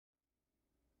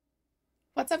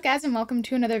What's up, guys, and welcome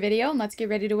to another video, and let's get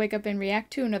ready to wake up and react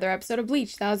to another episode of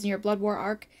Bleach, 1000-Year Blood War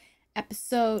Arc,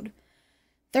 episode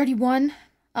 31.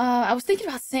 I was thinking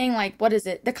about saying, like, what is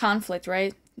it? The Conflict,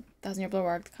 right? 1000-Year Blood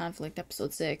War Arc, The Conflict,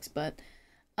 episode 6, but,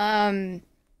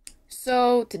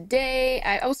 so today,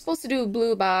 I was supposed to do a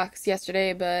blue box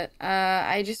yesterday, but,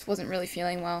 I just wasn't really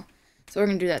feeling well, so we're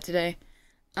gonna do that today.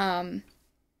 But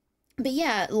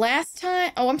yeah, last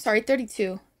time, oh, I'm sorry,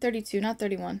 32, not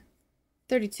 31,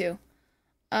 32.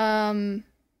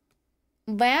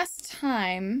 Last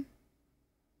time,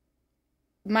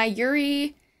 my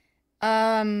Yuri,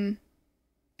 kind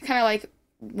of like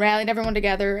rallied everyone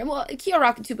together. Well,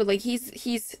 Kiyoroku too, but like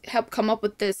he's helped come up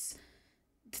with this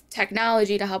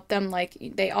technology to help them. Like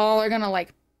they all are gonna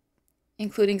like,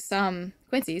 including some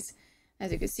Quincy's,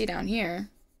 as you can see down here,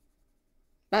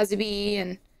 Bazubi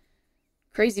and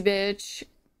Crazy Bitch,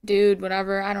 dude,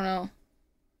 whatever. I don't know.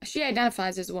 She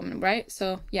identifies as a woman, right?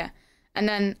 So yeah. And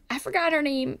then, I forgot her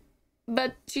name,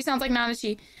 but she sounds like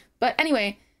Nanashi. But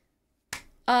anyway,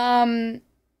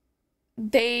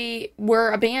 they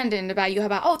were abandoned by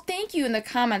Yuhaba. Oh, thank you in the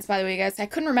comments, by the way, guys. I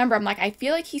couldn't remember. I'm like, I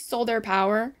feel like he stole their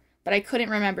power, but I couldn't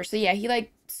remember. So yeah, he,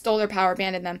 like, stole their power,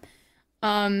 abandoned them.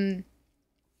 And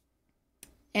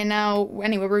now,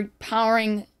 anyway, we're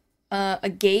powering, a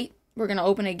gate. We're gonna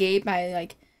open a gate by,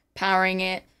 like, powering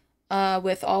it,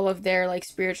 with all of their, like,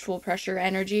 spiritual pressure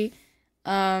energy.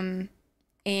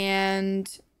 And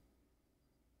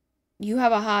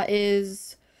Yuhabaha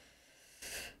is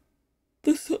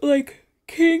this, like,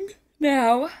 king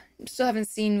now. Still haven't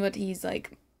seen what he's,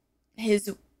 like,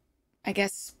 his, I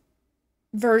guess,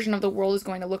 version of the world is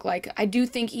going to look like. I do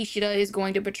think Ishida is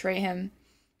going to betray him.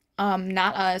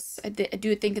 Not us. I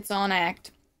do think it's all an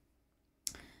act.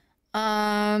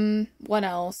 What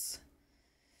else?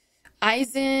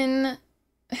 Aizen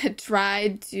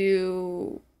tried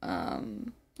to,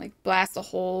 like, blast a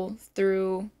hole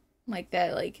through, like,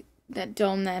 that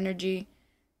dome, the energy,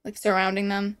 like, surrounding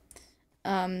them,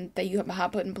 that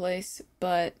Yuhabaha put in place,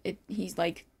 but he's,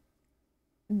 like,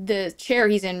 the chair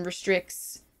he's in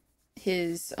restricts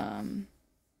his,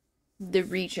 the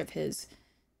reach of his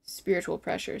spiritual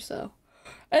pressure, so,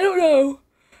 I don't know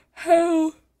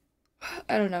how,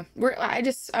 I don't know,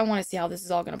 I want to see how this is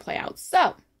all gonna play out,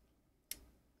 so,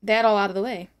 that all out of the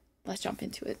way, let's jump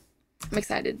into it. I'm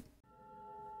excited.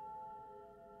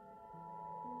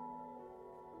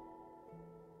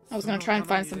 I was gonna try and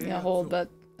find something to hold, but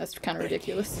that's kind of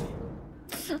ridiculous.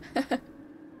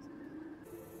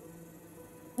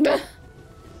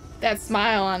 That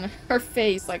smile on her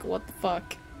face, like, what the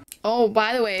fuck? Oh,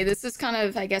 by the way, this is kind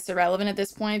of, I guess, irrelevant at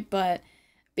this point, but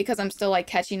because I'm still, like,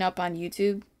 catching up on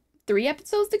YouTube, 3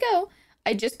 episodes to go,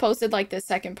 I just posted, like, the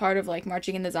second part of, like,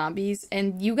 Marching in the Zombies,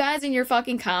 and you guys in your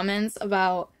fucking comments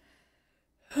about...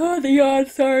 Oh, the yawn,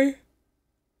 sorry.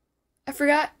 I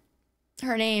forgot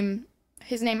her name.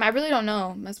 His name, I really don't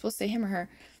know. Am I supposed to say him or her?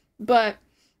 But,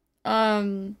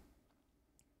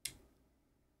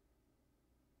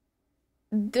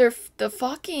 the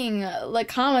fucking, like,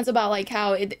 comments about, like,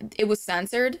 how it was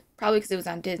censored, probably because it was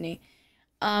on Disney,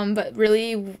 but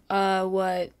really,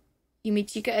 what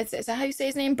Yumichika, is that how you say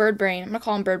his name? Birdbrain. I'm gonna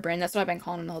call him Birdbrain, that's what I've been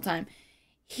calling him the whole time.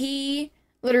 He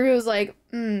literally was like,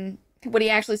 what he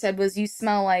actually said was, you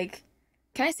smell like,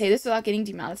 can I say this without getting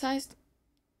demonetized?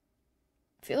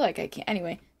 I feel like I can't.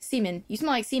 Anyway, semen. You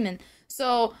smell like semen.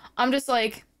 So, I'm just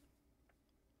like,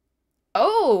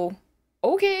 oh,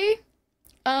 okay.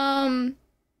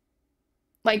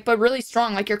 Like, but really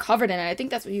strong, like you're covered in it. I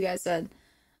think that's what you guys said.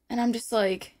 And I'm just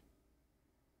like,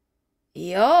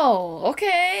 yo,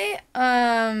 okay.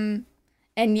 And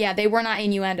yeah, they were not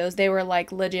innuendos. They were,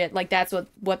 like, legit. Like, that's what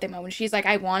they meant. When she's like,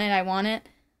 I want it.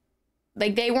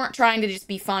 Like, they weren't trying to just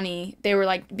be funny. They were,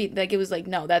 like, it was like,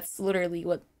 no, that's literally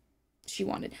what she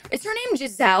wanted. Is her name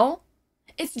Giselle?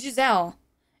 It's Giselle.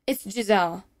 It's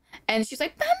Giselle. And she's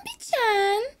like,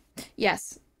 Bambi-chan.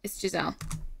 Yes, it's Giselle.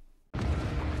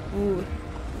 Ooh.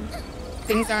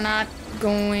 Things are not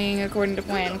going according to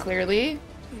plan, clearly.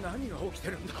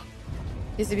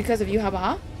 Is it because of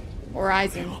Yuhabaha? Or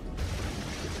Aizen?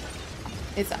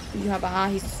 It's Yuhabaha,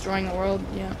 he's destroying the world,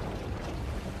 yeah.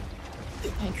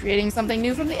 And creating something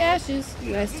new from the ashes.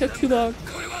 You guys took too long.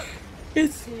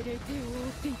 It's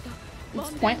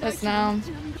pointless now.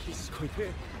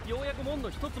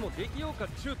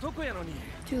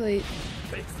 Too late.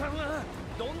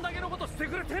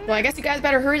 Well, I guess you guys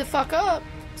better hurry the fuck up.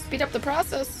 Speed up the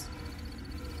process.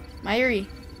 Mayuri,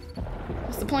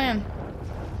 what's the plan?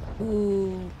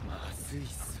 Ooh.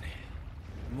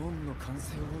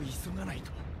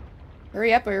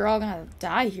 Hurry up or you're all gonna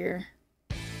die here.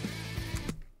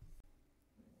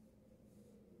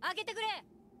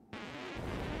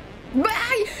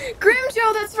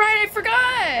 Grimjo, that's right, I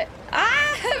forgot!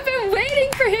 I've been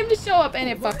waiting for him to show up and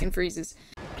it fucking freezes.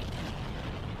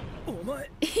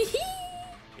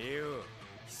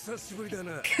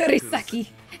 Kurisaki.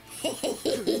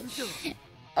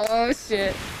 Oh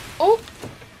shit. Oh!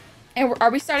 And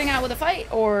are we starting out with a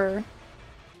fight or?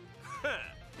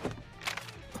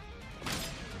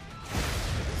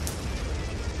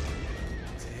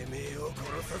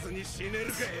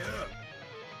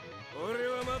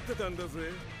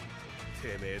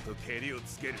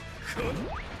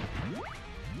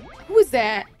 Who is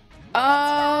that?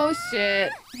 Oh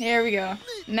shit. Here we go.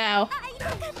 Now.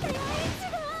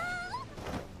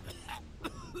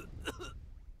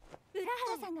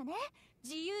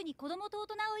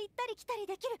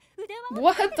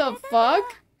 What the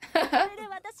fuck?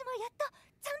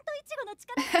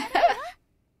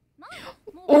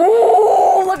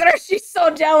 Oh, look at her. She's so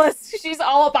jealous. She's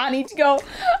all up on Ichigo.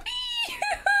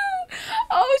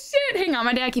 Oh shit. Hang on.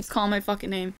 My dad keeps calling my fucking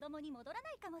name.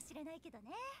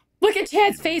 Look at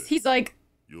Chad's face. He's like...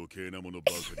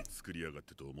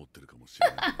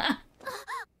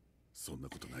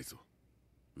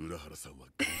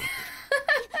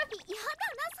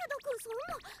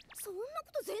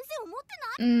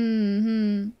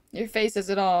 Your face says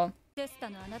it all.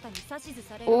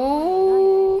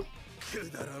 Oh.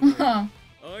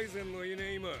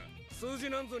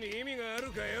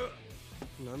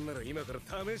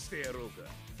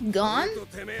 Gone?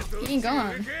 He ain't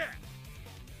gone.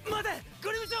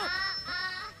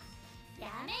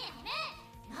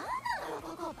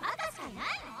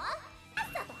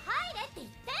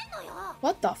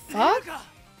 What the fuck?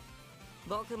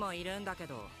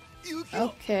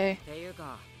 Okay.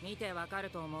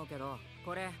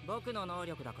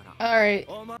 Alright.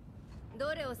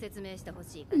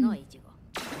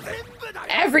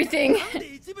 Everything.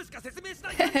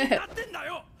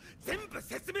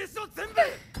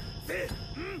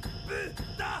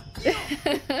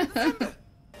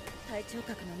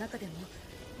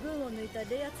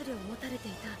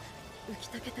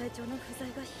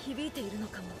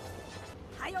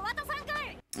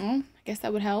 Oh, I guess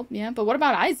that would help, yeah. But what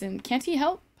about Aizen? Can't he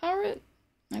help power it?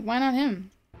 Like, why not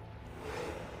him?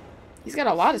 He's got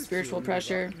a lot of spiritual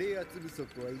pressure.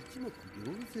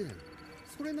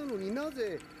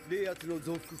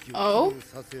 Oh?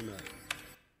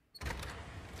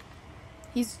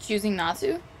 He's choosing not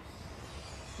to?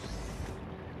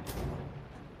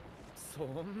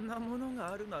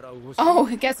 Oh,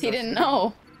 I guess he didn't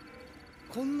know.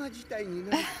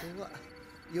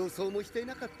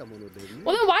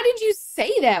 Well, then why did you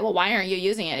say that? Well, why aren't you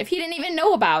using it? If he didn't even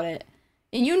know about it.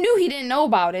 And you knew he didn't know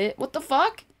about it. What the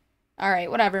fuck?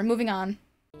 Alright, whatever. Moving on.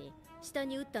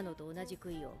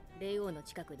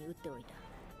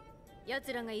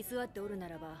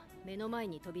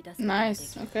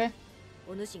 Nice. Okay.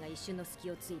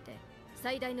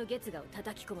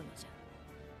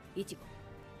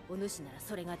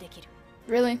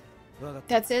 Really?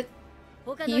 That's it?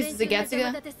 He uses the Getsuga?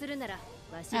 I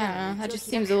don't know. That just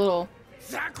seems a little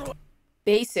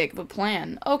basic of a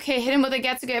plan. Okay, hit him with a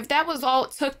Getsuga. If that was all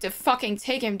it took to fucking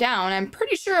take him down, I'm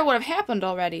pretty sure it would have happened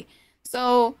already.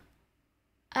 So,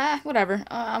 whatever.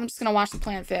 I'm just gonna watch the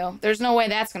plan fail. There's no way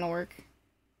that's gonna work.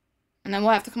 And then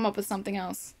we'll have to come up with something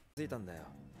else.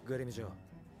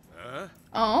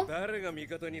 Oh?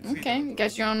 Okay, you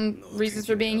got your own reasons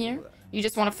for being here? You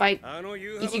just want to fight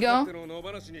Ichigo?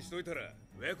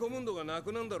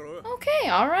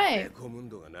 Okay, alright.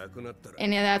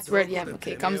 And yeah, that's where, yeah,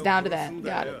 okay, comes down to that.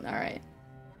 Got it, alright.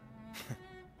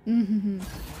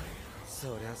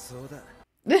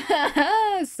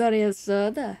 Sorry,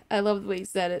 soda. I love the way you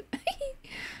said it.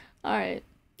 Alright.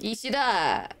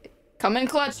 Ishida! Come in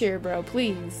clutch here, bro,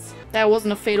 please. That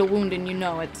wasn't a fatal wound and you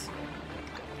know it.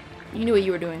 You knew what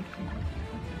you were doing.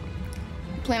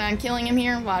 Plan on killing him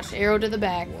here? Watch, arrow to the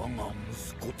back.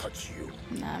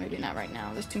 Nah, maybe not right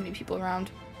now. There's too many people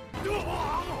around.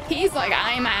 He's like,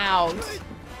 I'm out.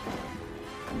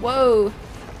 Whoa.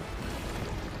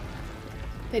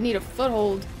 They need a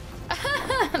foothold.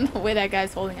 The way that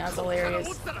guy's holding out is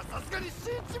hilarious.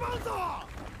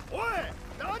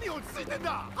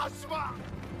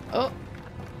 Oh.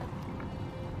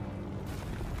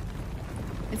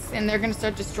 And they're gonna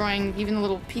start destroying even the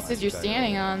little pieces you're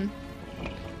standing on.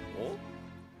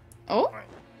 Oh?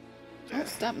 Oh,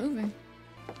 stop moving.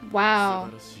 Wow.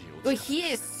 But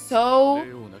he is so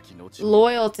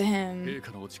loyal to him.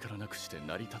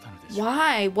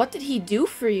 Why? What did he do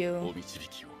for you?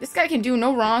 This guy can do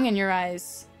no wrong in your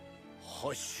eyes.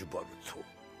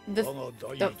 The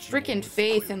freaking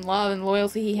faith and love and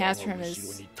loyalty he has for him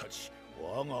is...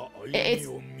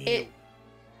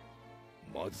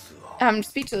 I'm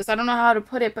speechless. I don't know how to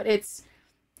put it, but it's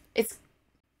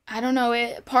I don't know,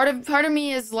 it part of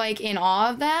me is like in awe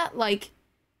of that, like,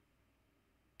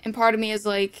 and part of me is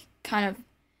like kind of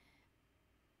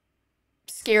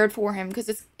scared for him because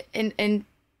it's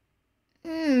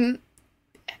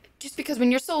just because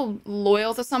when you're so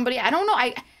loyal to somebody, I don't know,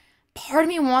 part of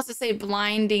me wants to say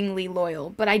blindingly loyal,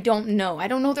 but I don't know. I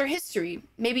don't know their history.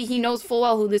 Maybe he knows full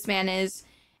well who this man is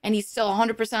and he's still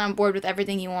 100% on board with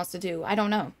everything he wants to do. I don't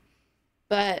know.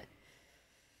 But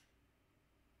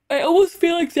I almost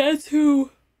feel like that's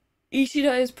who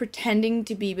Ishida is pretending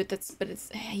to be, but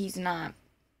he's not.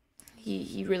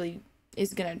 He really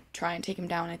is gonna try and take him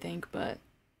down, I think, but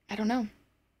I don't know.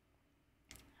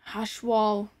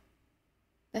 Hashwal,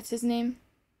 that's his name?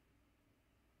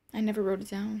 I never wrote it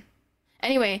down.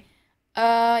 Anyway,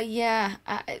 yeah.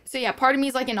 So yeah, part of me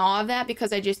is like in awe of that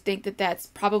because I just think that that's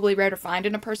probably rare to find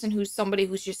in a person who's somebody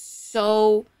who's just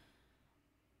so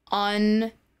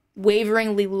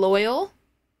unwaveringly loyal.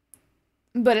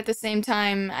 But at the same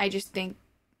time, I just think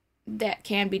that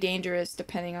can be dangerous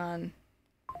depending on,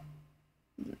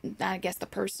 I guess, the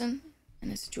person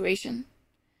and the situation.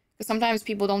 Because sometimes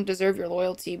people don't deserve your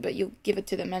loyalty, but you'll give it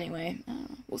to them anyway.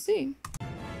 We'll see.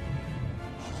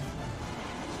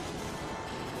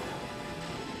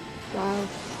 Wow.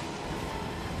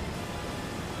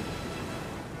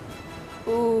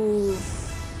 Ooh.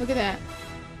 Look at that.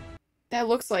 That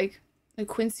looks like a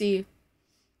Quincy.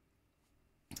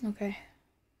 Okay.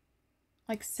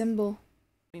 Like symbol.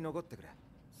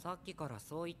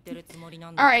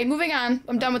 Alright, moving on.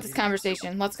 I'm done with this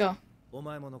conversation. Let's go.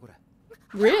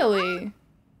 Really?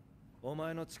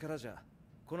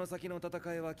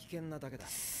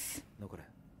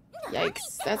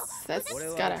 Yikes. That's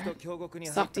gotta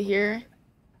suck to hear.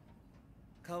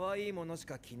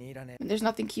 There's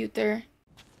nothing cute there.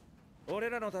 Look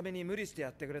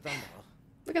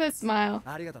at that smile.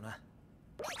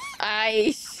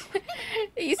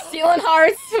 He's stealing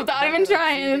hearts without even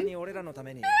trying.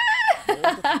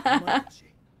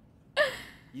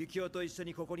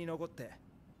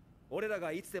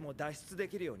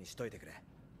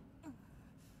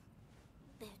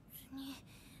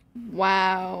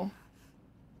 Wow.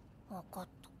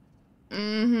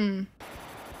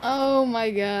 Oh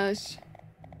my gosh.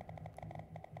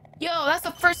 Yo, that's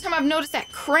the first time I've noticed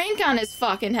that crank on his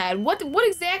fucking head. What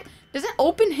exact? Does it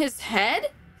open his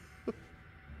head?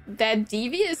 That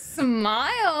devious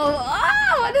smile.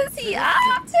 Oh, what is he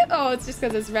up to? Oh, it's just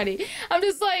because it's ready. I'm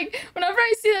just like, whenever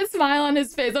I see that smile on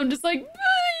his face, I'm just like,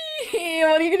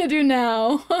 what are you gonna do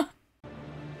now?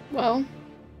 Well,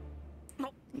 I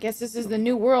guess this is the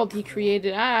new world he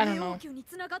created. I don't know.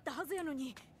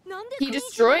 He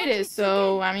destroyed it,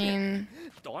 so, I mean,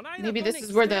 maybe this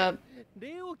is where the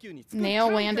nail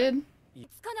landed?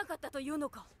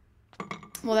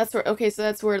 Well, that's where, okay, so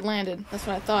that's where it landed. That's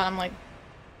what I thought. I'm like,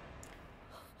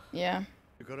 yeah.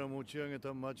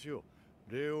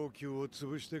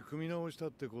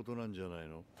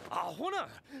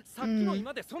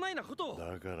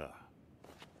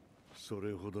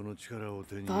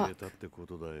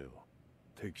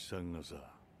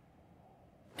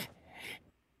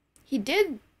 He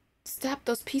did stop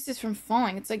those pieces from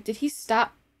falling. It's like, did he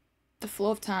stop the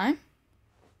flow of time?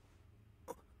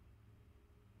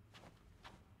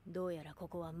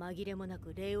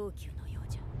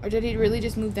 Or did he really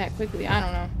just move that quickly? I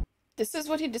don't know. This is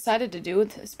what he decided to do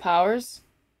with his powers.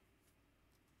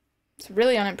 It's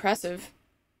really unimpressive.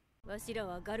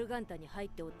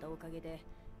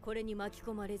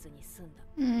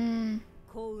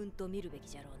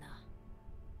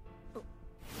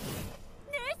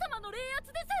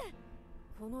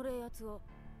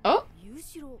 Oh,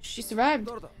 she survived.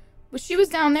 But she was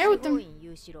down there with them.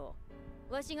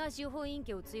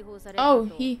 Oh,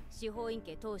 he.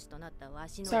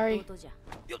 Sorry.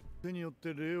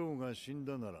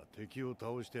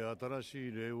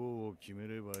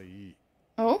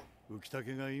 Oh?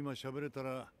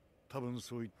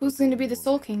 Who's going to be the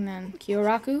Soul King then?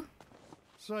 Kyoraku?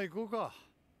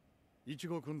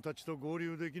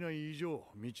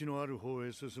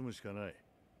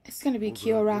 It's going to be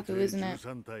Kyoraku, isn't it?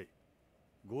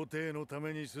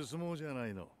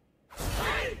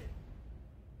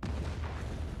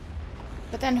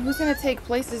 But then who's gonna take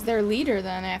place as their leader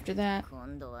then after that?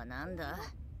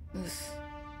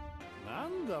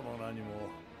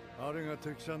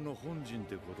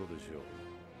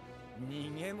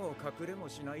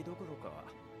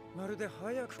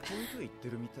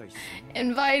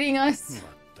 Inviting us.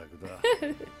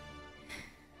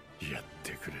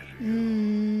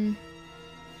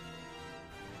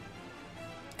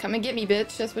 Come and get me,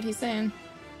 bitch. That's what he's saying.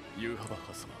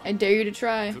 I dare you to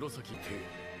try. 新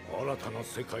たな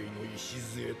世界の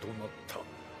礎となった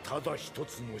ただ一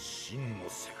つの真の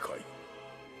世界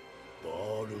バ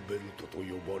ールベルトと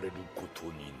呼ばれること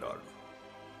になる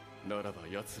ならば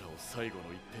奴らを最後の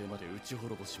一兵まで撃ち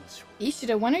滅ぼしましょう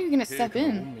Ishida, when are you gonna step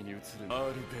in?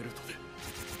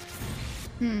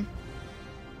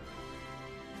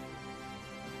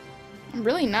 I'm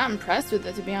really not impressed with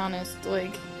it, to be honest.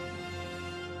 Like,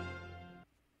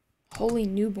 holy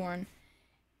newborn.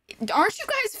 Aren't you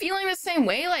guys feeling the same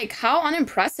way? Like, how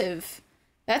unimpressive.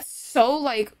 That's so,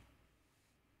 like...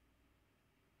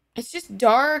 It's just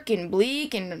dark and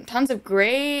bleak and tons of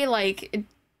gray. Like, it's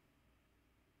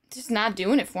just not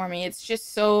doing it for me. It's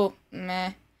just so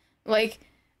meh. Like,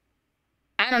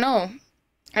 I don't know.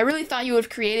 I really thought you would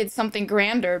have created something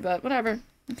grander, but whatever.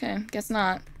 Okay, guess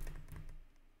not.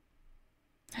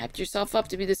 Hyped yourself up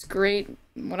to be this great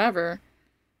whatever.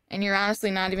 And you're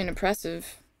honestly not even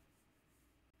impressive.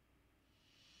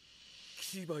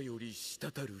 牙より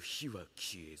滴る火は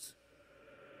消えず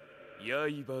刃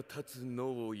立つ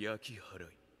のを焼き払い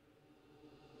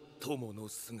友の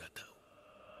姿を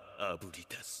あぶり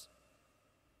出す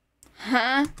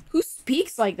Huh? Who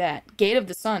speaks like that? Gate of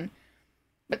the Sun.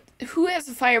 But who has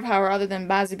the firepower other than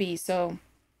Bazabi, so...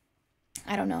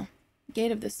 I don't know.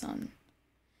 Gate of the Sun.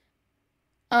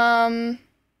 I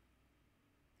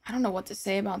don't know what to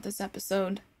say about this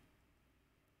episode.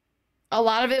 A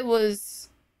lot of it was...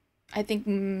 I think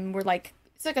we're like...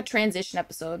 It's like a transition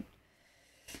episode.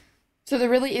 So there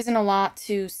really isn't a lot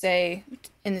to say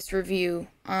in this review.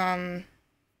 I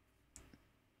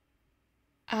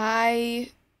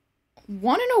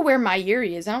want to know where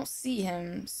Mayuri is. I don't see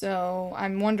him. So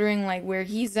I'm wondering like where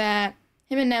he's at.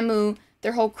 Him and Nemu,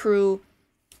 their whole crew.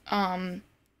 I'm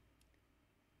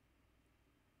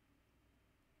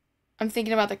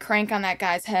thinking about the crank on that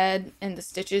guy's head and the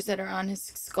stitches that are on his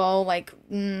skull. Like,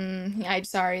 I'm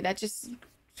sorry. That just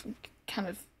kind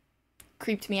of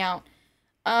creeped me out.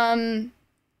 And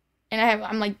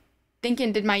I'm like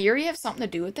thinking, did Mayuri have something to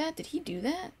do with that? Did he do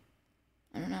that?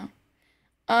 I don't know.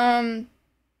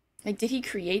 Like, did he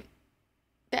create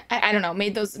that? I don't know.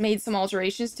 Made some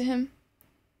alterations to him.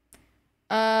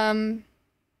 I'm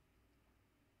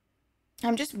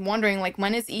just wondering, like,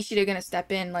 when is Ishida gonna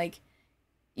step in? Like,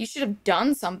 you should have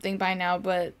done something by now,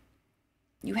 but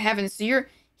you haven't. So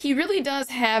he really does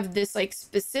have this, like,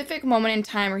 specific moment in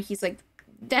time where he's like,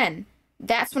 then,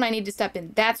 that's when I need to step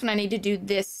in. That's when I need to do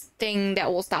this thing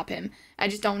that will stop him. I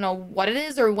just don't know what it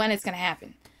is or when it's gonna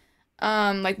happen.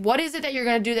 Like, what is it that you're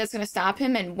gonna do that's gonna stop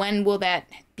him, and when will that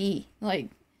be? Like,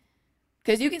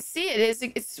 because you can see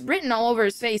it's written all over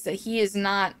his face that he is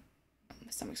not... My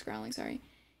stomach's growling, sorry.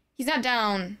 He's not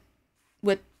down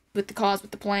with the cause, with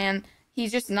the plan.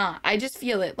 He's just not. I just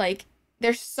feel it. Like,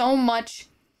 there's so much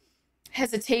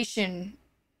hesitation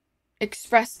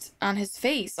expressed on his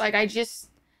face. Like, I don't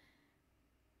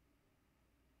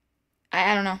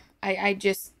know. I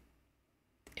just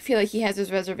feel like he has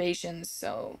his reservations,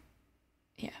 so...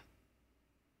 Yeah.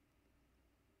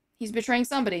 He's betraying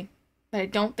somebody, but I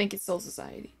don't think it's Soul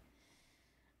Society.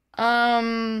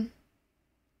 What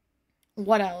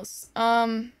else?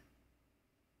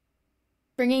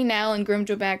 Bringing NEL and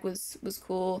Grimjo back was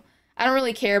cool. I don't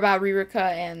really care about Ririka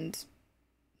and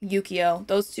Yukio.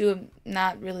 Those two,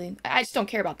 not really. I just don't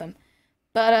care about them.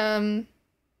 But, I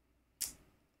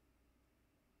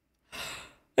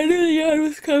knew the yawn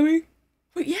was coming.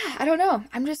 But yeah, I don't know.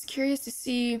 I'm just curious to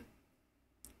see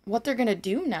what they're gonna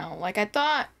do now. Like, I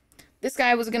thought this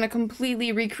guy was gonna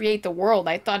completely recreate the world.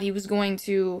 I thought he was going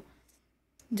to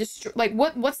destroy... Like,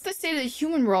 what's the state of the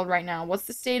human world right now? What's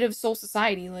the state of Soul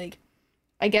Society? Like,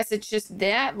 I guess it's just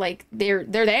that. Like, they're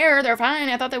there. They're fine.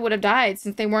 I thought they would have died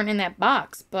since they weren't in that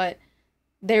box. But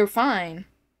they're fine.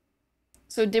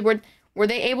 So were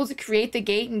they able to create the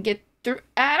gate and get through?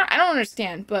 I don't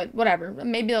understand, but whatever.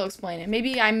 Maybe they'll explain it.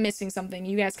 Maybe I'm missing something.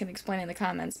 You guys can explain it in the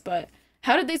comments. But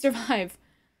how did they survive?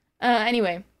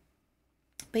 Anyway.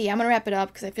 But yeah, I'm gonna wrap it up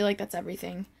because I feel like that's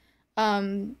everything.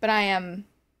 But I am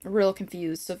real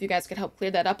confused. So if you guys could help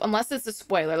clear that up. Unless it's a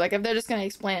spoiler. Like, if they're just gonna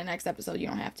explain it next episode, you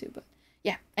don't have to. But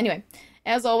yeah, anyway.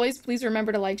 As always, please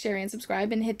remember to like, share, and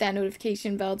subscribe, and hit that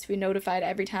notification bell to be notified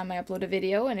every time I upload a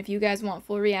video. And if you guys want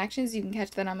full reactions, you can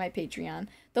catch that on my Patreon.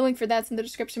 The link for that's in the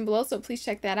description below, so please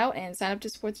check that out and sign up to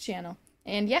support the channel.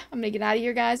 And yeah, I'm gonna get out of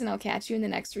here, guys, and I'll catch you in the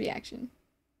next reaction.